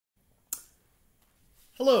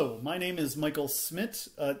Hello, my name is Michael Smith.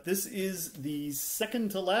 This is the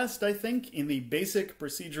second to last, I think, in the basic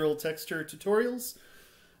procedural texture tutorials.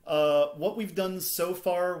 What we've done so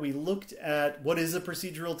far, we looked at what is a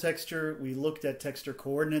procedural texture, we looked at texture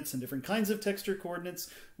coordinates and different kinds of texture coordinates,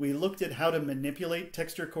 we looked at how to manipulate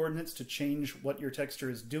texture coordinates to change what your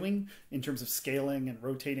texture is doing in terms of scaling and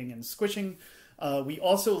rotating and squishing. We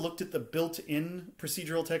also looked at the built-in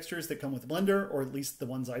procedural textures that come with Blender, or at least the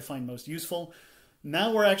ones I find most useful.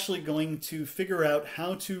 Now we're actually going to figure out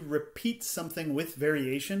how to repeat something with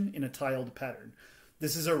variation in a tiled pattern.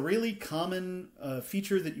 This is a really common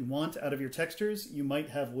feature that you want out of your textures. You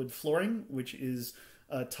might have wood flooring, which is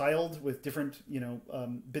tiled with different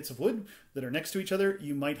bits of wood that are next to each other.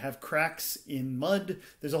 You might have cracks in mud.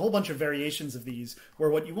 There's a whole bunch of variations of these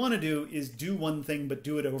where what you want to do is do one thing but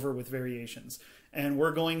do it over with variations. And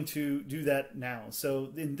we're going to do that now.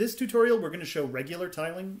 So in this tutorial, we're going to show regular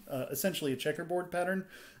tiling, essentially a checkerboard pattern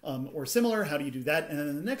or similar. How do you do that? And then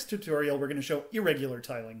in the next tutorial, we're going to show irregular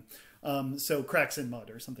tiling. So cracks in mud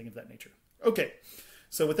or something of that nature. Okay,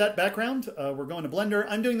 so with that background, we're going to Blender.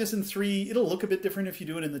 I'm doing this in 3. It'll look a bit different if you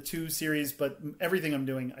do it in the 2 series, but everything I'm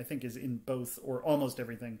doing, I think, is in both, or almost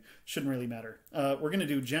everything. Shouldn't really matter. We're going to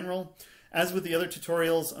do general. As with the other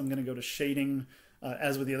tutorials, I'm going to go to shading.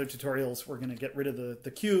 As with the other tutorials, we're going to get rid of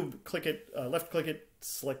the cube, click it, left click it,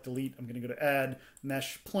 select delete. I'm going to go to add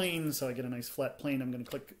mesh plane, so I get a nice flat plane. I'm going to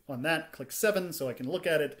click on that, click 7 so I can look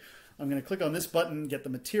at it. I'm going to click on this button, get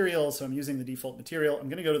the material, so I'm using the default material. I'm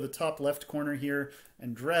going to go to the top left corner here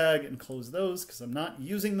and drag and close those because I'm not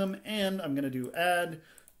using them. And I'm going to do add,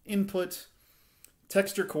 input,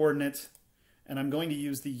 texture coordinate, and I'm going to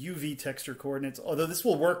use the UV texture coordinates. Although this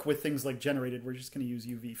will work with things like generated, we're just going to use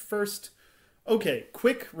UV first. Okay,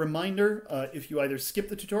 quick reminder if you either skip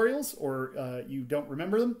the tutorials or you don't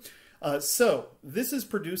remember them. So this is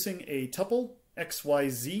producing a tuple, x, y,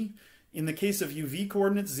 z. In the case of UV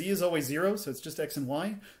coordinates, z is always 0, so it's just x and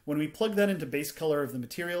y. When we plug that into base color of the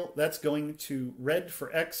material, that's going to red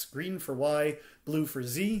for x, green for y, blue for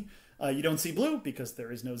z. You don't see blue because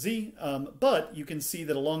there is no z, but you can see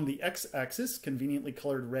that along the x-axis, conveniently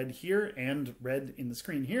colored red here and red in the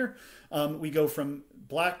screen here, we go from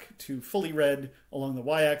black to fully red. Along the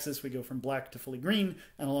y-axis, we go from black to fully green,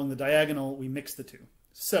 and along the diagonal, we mix the two.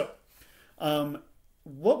 So,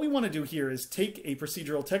 what we want to do here is take a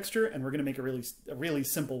procedural texture, and we're going to make a really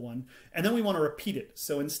simple one, and then we want to repeat it.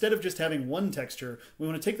 So instead of just having one texture, we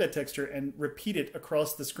want to take that texture and repeat it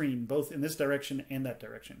across the screen, both in this direction and that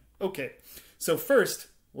direction. Okay, so first,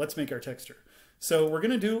 let's make our texture. So we're going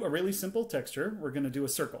to do a really simple texture. We're going to do a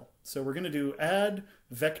circle. So we're going to do add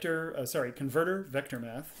vector, converter vector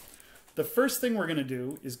math. The first thing we're going to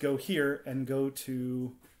do is go here and go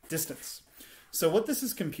to distance. So what this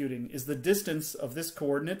is computing is the distance of this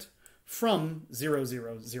coordinate from 0,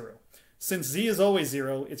 0, 0. Since z is always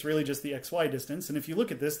 0, it's really just the xy distance. And if you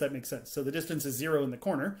look at this, that makes sense. So the distance is 0 in the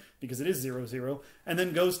corner, because it is 0, 0, and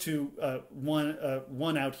then goes to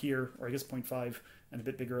 1 out here, or I guess 0.5, and a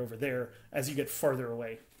bit bigger over there, as you get farther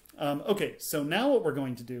away. Okay, so now what we're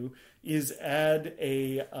going to do is add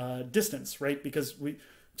a distance, right? Because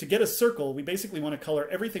to get a circle, we basically want to color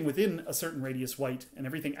everything within a certain radius white and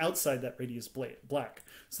everything outside that radius black.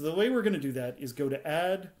 So the way we're going to do that is go to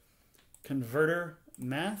add, converter,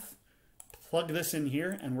 math, plug this in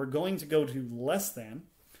here, and we're going to go to less than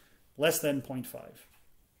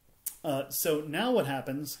 0.5. So now what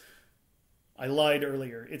happens, I lied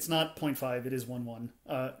earlier, it's not 0.5, it is 1, 1.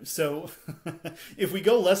 So if we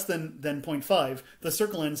go less than 0.5, the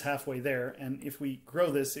circle ends halfway there, and if we grow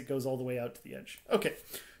this, it goes all the way out to the edge. Okay.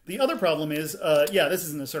 The other problem is, yeah, this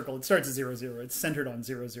isn't a circle. It starts at 0, 0. It's centered on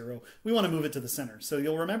 0, 0. We want to move it to the center. So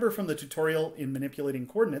you'll remember from the tutorial in manipulating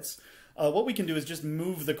coordinates, what we can do is just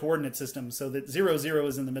move the coordinate system so that 0, 0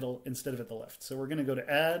 is in the middle instead of at the left. So we're going to go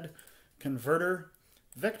to add, converter,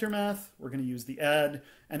 vector math. We're going to use the add.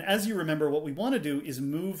 And as you remember, what we want to do is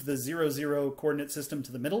move the 0, 0 coordinate system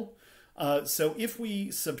to the middle. So if we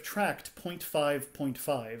subtract 0.5,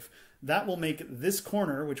 0.5, that will make this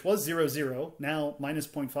corner, which was 0, 0, now minus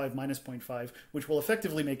 0.5, minus 0.5, which will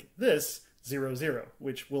effectively make this 0, 0,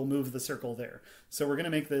 which will move the circle there. So we're going to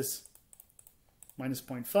make this minus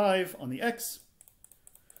 0.5 on the x,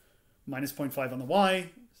 minus 0.5 on the y,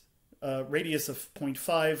 radius of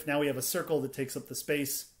 0.5. Now we have a circle that takes up the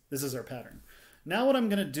space. This is our pattern. Now what I'm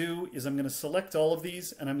going to do is I'm going to select all of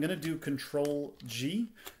these, and I'm going to do Control G.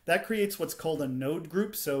 That creates what's called a node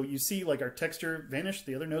group. So you see like our texture vanished,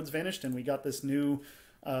 the other nodes vanished, and we got this new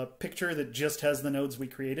picture that just has the nodes we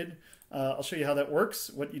created. I'll show you how that works.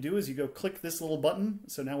 What you do is you go click this little button.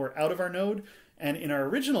 So now we're out of our node, And in our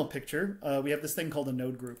original picture, we have this thing called a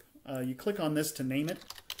node group. You click on this to name it.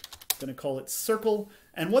 I'm going to call it circle.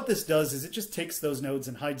 And what this does is it just takes those nodes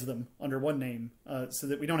and hides them under one name so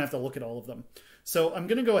that we don't have to look at all of them. So I'm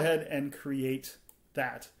going to go ahead and create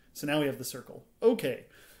that. So now we have the circle. Okay.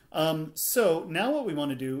 So now what we want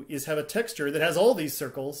to do is have a texture that has all these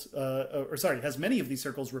circles, has many of these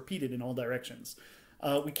circles repeated in all directions.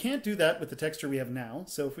 We can't do that with the texture we have now.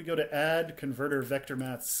 So if we go to Add Converter Vector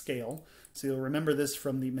Math Scale, so you'll remember this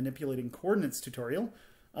from the Manipulating Coordinates tutorial.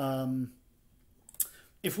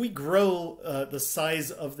 If we grow the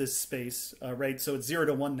size of this space, right, so it's 0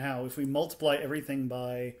 to 1 now, if we multiply everything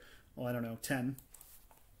by, well, I don't know, 10,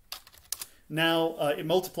 now it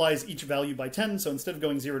multiplies each value by 10, so instead of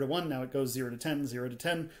going 0 to 1, now it goes 0 to 10, 0 to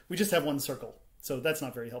 10. We just have one circle, so that's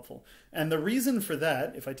not very helpful. And the reason for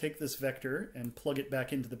that, if I take this vector and plug it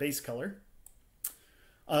back into the base color,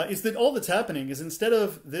 is that all that's happening is instead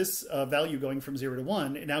of this value going from 0 to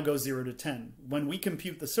 1, it now goes 0 to 10. When we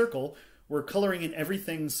compute the circle, we're coloring in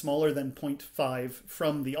everything smaller than 0.5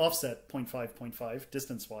 from the offset 0.5,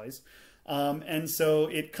 distance-wise. And so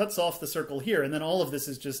it cuts off the circle here, and then all of this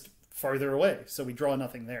is just farther away, so we draw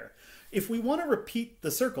nothing there. If we want to repeat the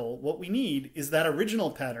circle, what we need is that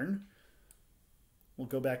original pattern. We'll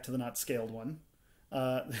go back to the not scaled one.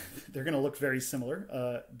 They're going to look very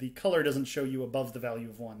similar. The color doesn't show you above the value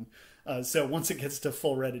of 1. So once it gets to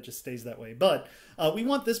full red, it just stays that way. But we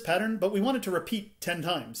want this pattern, but we want it to repeat 10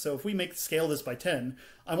 times. So if we scale this by 10,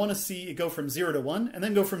 I want to see it go from 0 to 1 and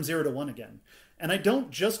then go from 0 to 1 again. And I don't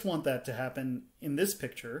just want that to happen in this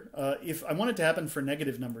picture. If I want it to happen for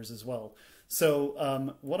negative numbers as well.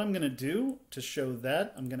 So what I'm going to do to show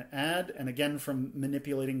that, I'm going to add, and again from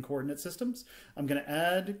Manipulating Coordinate Systems, I'm going to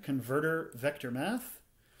add Converter Vector Math.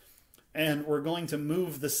 And we're going to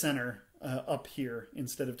move the center up here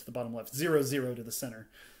instead of to the bottom left. 0, 0 to the center.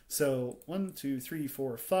 So 1, 2, 3,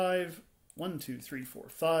 4, 5. 1, 2, 3, 4,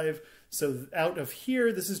 5. So out of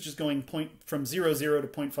here, this is just going from 0, 0 to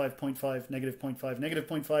 0.5, 0.5, negative 0.5, negative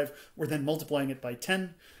 0.5. We're then multiplying it by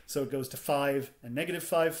 10. So it goes to 5 and negative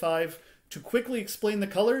 5, 5. To quickly explain the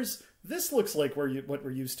colors, this looks like what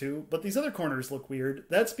we're used to, but these other corners look weird.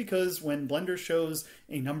 That's because when Blender shows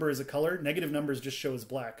a number as a color, negative numbers just show as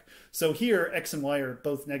black. So here, X and Y are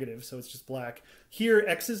both negative, so it's just black. Here,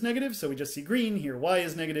 X is negative, so we just see green. Here, Y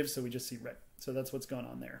is negative, so we just see red. So that's what's going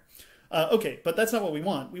on there. Okay, but that's not what we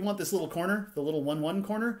want. We want this little corner, the little 1, 1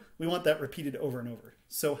 corner. We want that repeated over and over.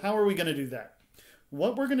 So how are we going to do that?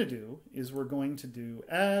 What we're going to do is we're going to do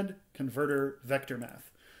Add Converter Vector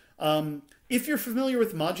Math. If you're familiar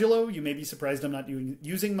with modulo, you may be surprised I'm not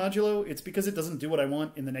using modulo. It's because it doesn't do what I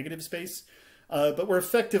want in the negative space. But we're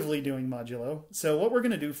effectively doing modulo. So what we're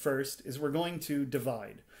going to do first is we're going to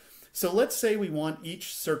divide. So let's say we want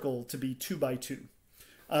each circle to be 2 by 2.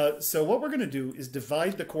 So what we're going to do is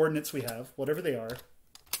divide the coordinates we have, whatever they are,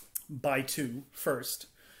 by 2 first.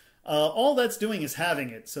 All that's doing is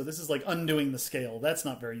halving it. So this is like undoing the scale. That's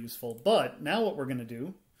not very useful. But now what we're going to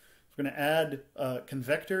do, we're going to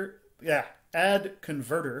add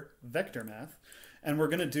Converter Vector Math, and we're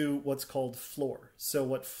going to do what's called floor. So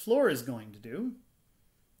what floor is going to do,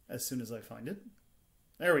 as soon as I find it,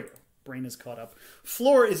 there we go. Brain is caught up.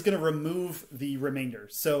 Floor is going to remove the remainder.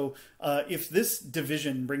 So if this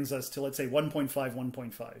division brings us to, let's say, 1.5,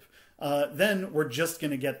 1.5, then we're just going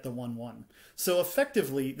to get the 1, 1. So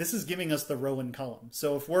effectively, this is giving us the row and column.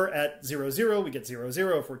 So if we're at 0, 0, we get 0,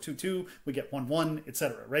 0. If we're 2, 2, we get 1, 1,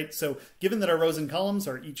 etc. Right? So given that our rows and columns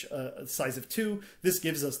are each a size of 2, this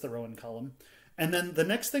gives us the row and column. And then the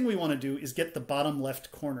next thing we want to do is get the bottom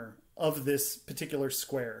left corner of this particular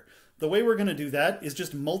square. The way we're going to do that is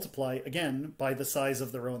just multiply, again, by the size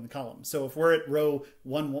of the row and the column. So if we're at row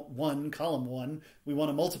 1, 1, column 1, we want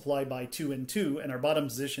to multiply by 2 and 2, and our bottom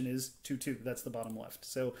position is 2, 2. That's the bottom left.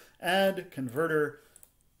 So add Converter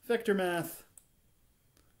Vector Math,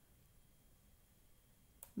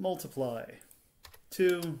 multiply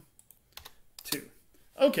 2, 2.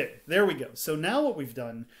 Okay, there we go. So now what we've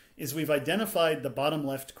done is we've identified the bottom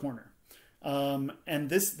left corner. And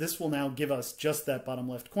this will now give us just that bottom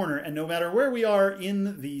left corner, and no matter where we are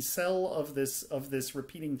in the cell of this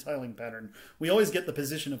repeating tiling pattern, we always get the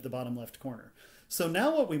position of the bottom left corner. So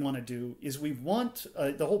now what we want to do is we want,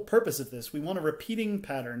 the whole purpose of this, we want a repeating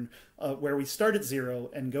pattern where we start at 0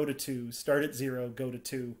 and go to 2, start at 0, go to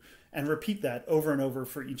 2, and repeat that over and over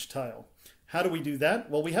for each tile. How do we do that?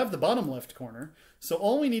 Well, we have the bottom left corner, so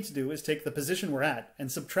all we need to do is take the position we're at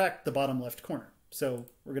and subtract the bottom left corner. So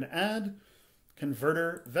we're going to add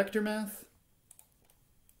Converter Vector Math.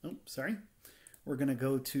 Oh, sorry. We're going to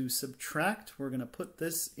go to subtract. We're going to put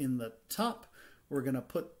this in the top. We're going to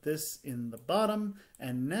put this in the bottom.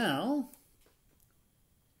 And now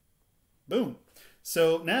Boom.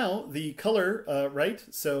 So now the color, right?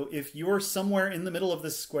 So if you're somewhere in the middle of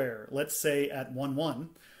this square, let's say at 1, 1,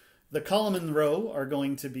 the column and row are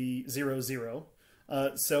going to be 0, 0.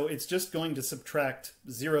 So it's just going to subtract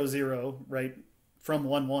 0, 0, right, from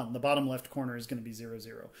 1, 1. The bottom left corner is going to be 0,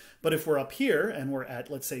 0. But if we're up here and we're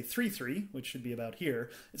at, let's say, 3, 3, which should be about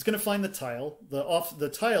here, it's going to find the tile. The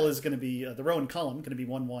tile is going to be, the row and column, going to be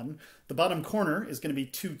 1, 1. The bottom corner is going to be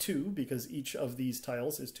 2, 2, because each of these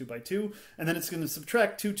tiles is 2 by 2. And then it's going to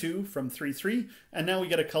subtract 2, 2 from 3, 3. And now we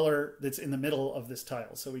get a color that's in the middle of this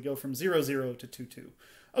tile. So we go from 0, 0 to 2, 2.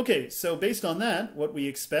 Okay, so based on that, what we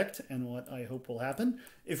expect and what I hope will happen,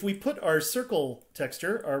 if we put our circle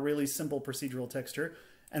texture, our really simple procedural texture,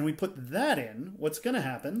 and we put that in, what's going to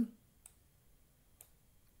happen,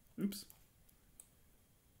 oops,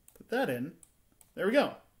 put that in, there we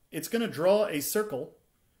go. It's going to draw a circle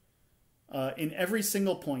in every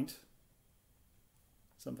single point.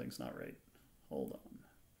 Something's not right. Hold on.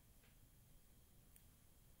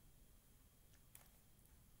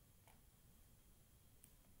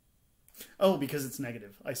 Oh, because it's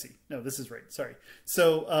negative. I see. No, this is right. Sorry.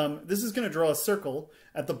 So this is going to draw a circle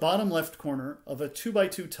at the bottom left corner of a 2 by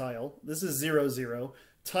 2 tile. This is 0, 0,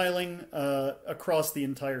 tiling across the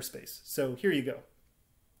entire space. So here you go.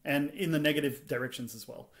 And in the negative directions as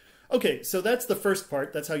well. Okay, so that's the first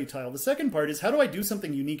part. That's how you tile. The second part is, how do I do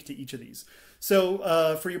something unique to each of these?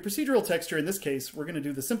 So for your procedural texture, in this case, we're going to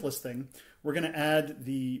do the simplest thing. We're going to add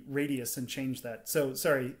the radius and change that. So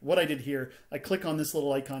sorry, what I did here, I click on this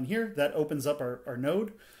little icon here. That opens up our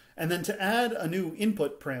node. And then to add a new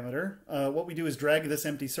input parameter, what we do is drag this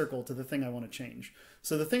empty circle to the thing I want to change.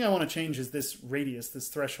 So the thing I want to change is this radius, this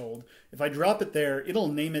threshold. If I drop it there, it'll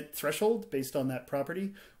name it threshold based on that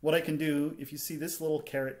property. What I can do, if you see this little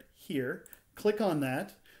caret here, click on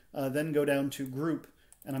that, then go down to group,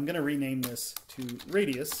 and I'm going to rename this to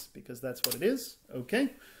radius because that's what it is.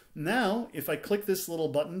 Okay. Now, if I click this little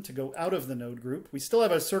button to go out of the node group, we still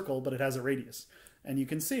have a circle, but it has a radius. And you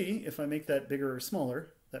can see, if I make that bigger or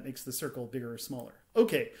smaller, that makes the circle bigger or smaller.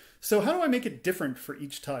 Okay, so how do I make it different for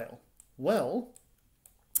each tile? Well,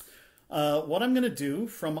 what I'm going to do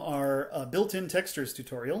from our built-in textures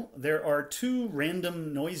tutorial, there are 2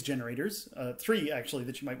 random noise generators, 3 actually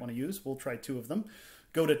that you might want to use. We'll try 2 of them.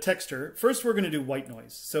 Go to texture. First, we're going to do white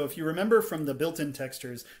noise. So if you remember from the built-in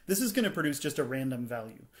textures, this is going to produce just a random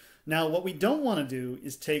value. Now, what we don't want to do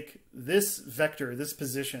is take this vector, this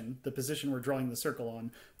position, the position we're drawing the circle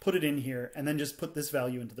on, put it in here, and then just put this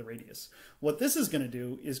value into the radius. What this is going to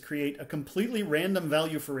do is create a completely random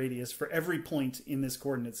value for radius for every point in this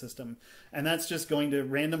coordinate system. And that's just going to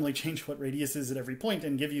randomly change what radius is at every point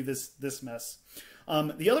and give you this mess.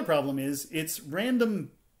 The other problem is it's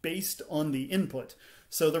random based on the input.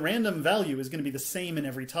 So the random value is going to be the same in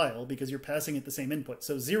every tile because you're passing it the same input.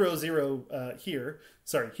 So 0, 0 here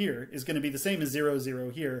is going to be the same as 0, 0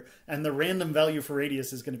 here, and the random value for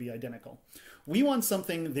radius is going to be identical. We want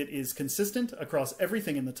something that is consistent across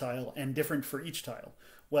everything in the tile and different for each tile.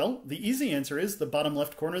 Well, the easy answer is the bottom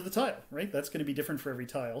left corner of the tile, right? That's going to be different for every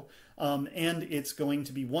tile, and it's going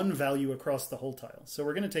to be one value across the whole tile. So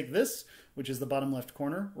we're going to take this, which is the bottom left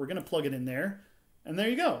corner, we're going to plug it in there, and there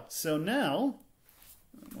you go. So now,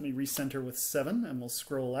 let me recenter with 7 and we'll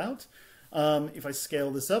scroll out. If I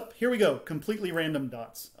scale this up, here we go, completely random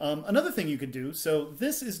dots. Another thing you could do, so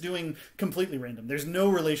this is doing completely random. There's no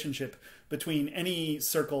relationship between any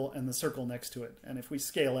circle and the circle next to it. And if we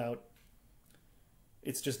scale out,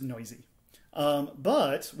 it's just noisy.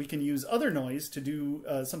 But we can use other noise to do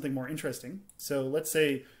something more interesting. So let's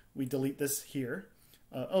say we delete this here.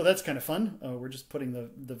 Oh, that's kind of fun. We're just putting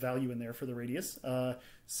the value in there for the radius.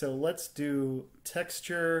 So let's do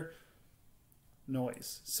texture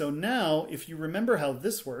noise. So now, if you remember how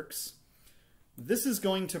this works, this is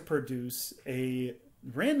going to produce a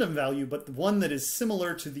random value, but one that is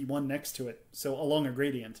similar to the one next to it, so along a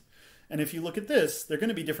gradient. And if you look at this, they're going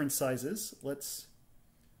to be different sizes. Let's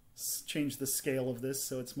change the scale of this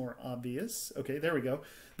so it's more obvious. Okay, there we go.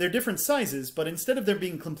 They're different sizes, but instead of them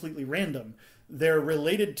being completely random, they're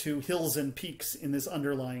related to hills and peaks in this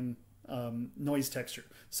underlying noise texture.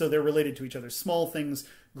 So they're related to each other. Small things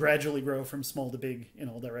gradually grow from small to big in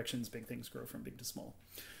all directions. Big things grow from big to small.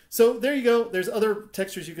 So there you go. There's other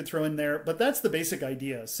textures you could throw in there, but that's the basic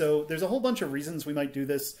idea. So there's a whole bunch of reasons we might do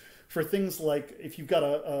this for things like if you've got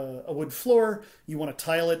a wood floor, you want to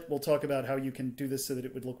tile it. We'll talk about how you can do this so that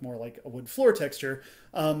it would look more like a wood floor texture.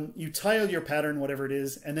 You tile your pattern, whatever it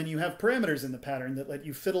is, and then you have parameters in the pattern that let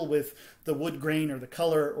you fiddle with the wood grain or the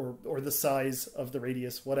color or the size of the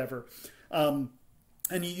radius, whatever.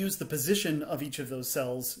 and you use the position of each of those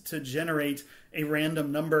cells to generate a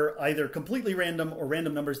random number, either completely random or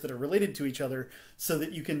random numbers that are related to each other, so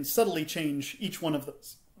that you can subtly change each one of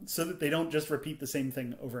those so that they don't just repeat the same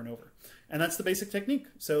thing over and over. And that's the basic technique.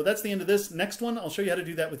 So that's the end of this. Next one, I'll show you how to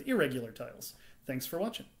do that with irregular tiles. Thanks for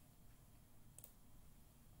watching.